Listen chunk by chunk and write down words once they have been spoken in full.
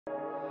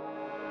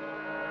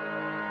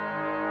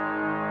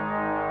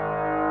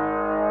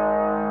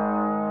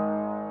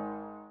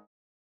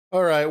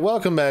Alright,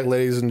 welcome back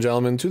ladies and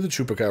gentlemen to the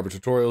Chupacabra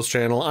Tutorials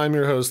channel. I'm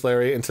your host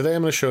Larry, and today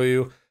I'm going to show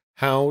you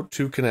how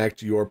to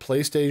connect your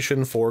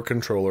PlayStation 4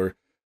 controller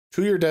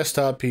to your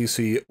desktop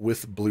PC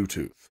with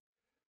Bluetooth.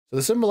 So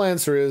the simple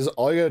answer is,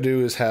 all you gotta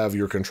do is have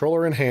your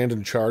controller in hand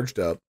and charged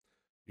up.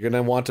 You're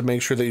going to want to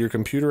make sure that your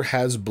computer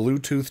has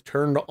Bluetooth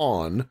turned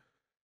on,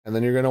 and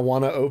then you're going to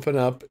want to open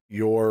up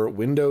your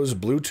Windows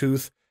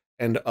Bluetooth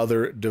and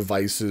other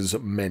devices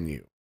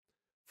menu.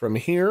 From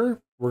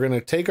here, we're going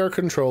to take our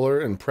controller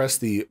and press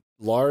the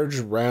large,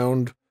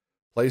 round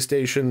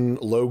PlayStation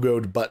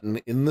logoed button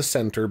in the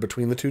center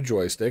between the two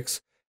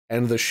joysticks,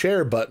 and the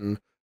share button,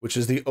 which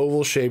is the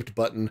oval-shaped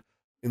button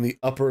in the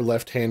upper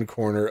left-hand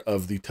corner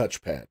of the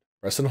touchpad.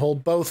 Press and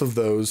hold both of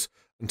those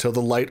until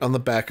the light on the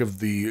back of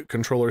the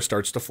controller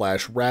starts to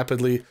flash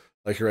rapidly,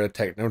 like you're at a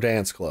techno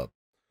dance club.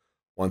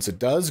 Once it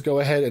does, go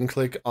ahead and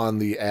click on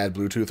the Add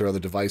Bluetooth or Other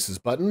Devices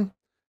button.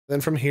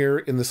 Then from here,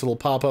 in this little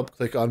pop-up,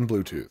 click on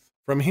Bluetooth.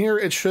 From here,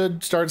 it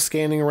should start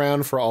scanning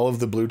around for all of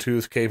the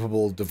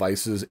Bluetooth-capable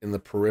devices in the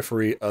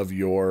periphery of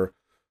your,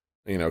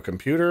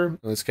 computer.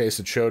 In this case,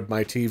 it showed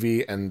my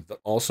TV and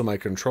also my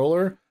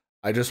controller.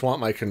 I just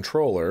want my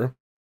controller,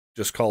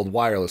 just called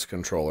wireless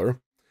controller.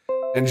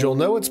 And you'll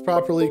know it's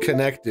properly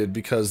connected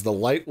because the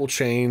light will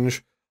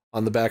change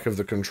on the back of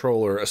the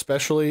controller,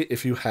 especially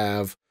if you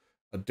have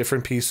a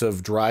different piece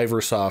of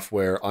driver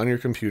software on your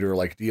computer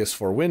like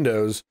DS4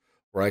 Windows,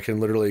 where I can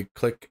literally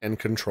click and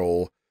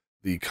control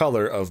the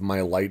color of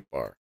my light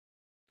bar.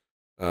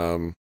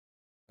 And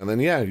then,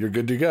 yeah, you're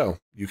good to go.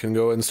 You can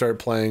go and start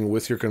playing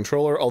with your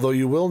controller, although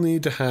you will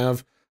need to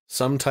have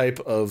some type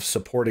of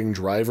supporting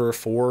driver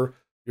for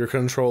your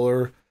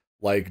controller,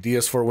 like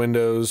DS4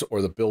 Windows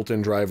or the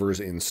built-in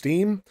drivers in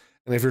Steam.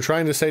 And if you're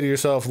trying to say to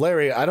yourself,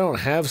 Larry, I don't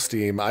have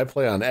Steam, I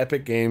play on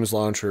Epic Games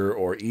Launcher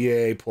or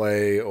EA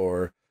Play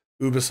or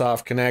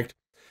Ubisoft Connect,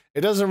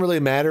 it doesn't really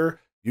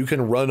matter. You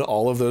can run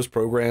all of those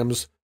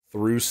programs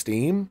through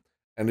Steam,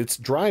 and its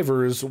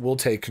drivers will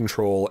take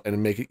control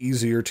and make it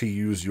easier to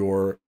use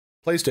your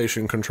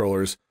PlayStation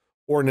controllers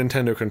or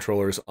Nintendo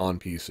controllers on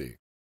PC.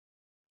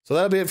 So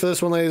that'll be it for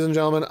this one, ladies and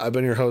gentlemen. I've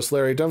been your host,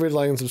 Larry. Don't forget to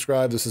like and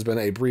subscribe. This has been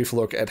a brief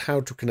look at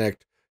how to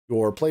connect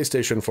your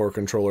PlayStation 4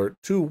 controller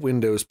to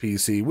Windows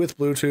PC with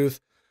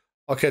Bluetooth.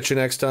 I'll catch you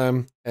next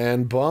time,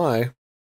 and bye.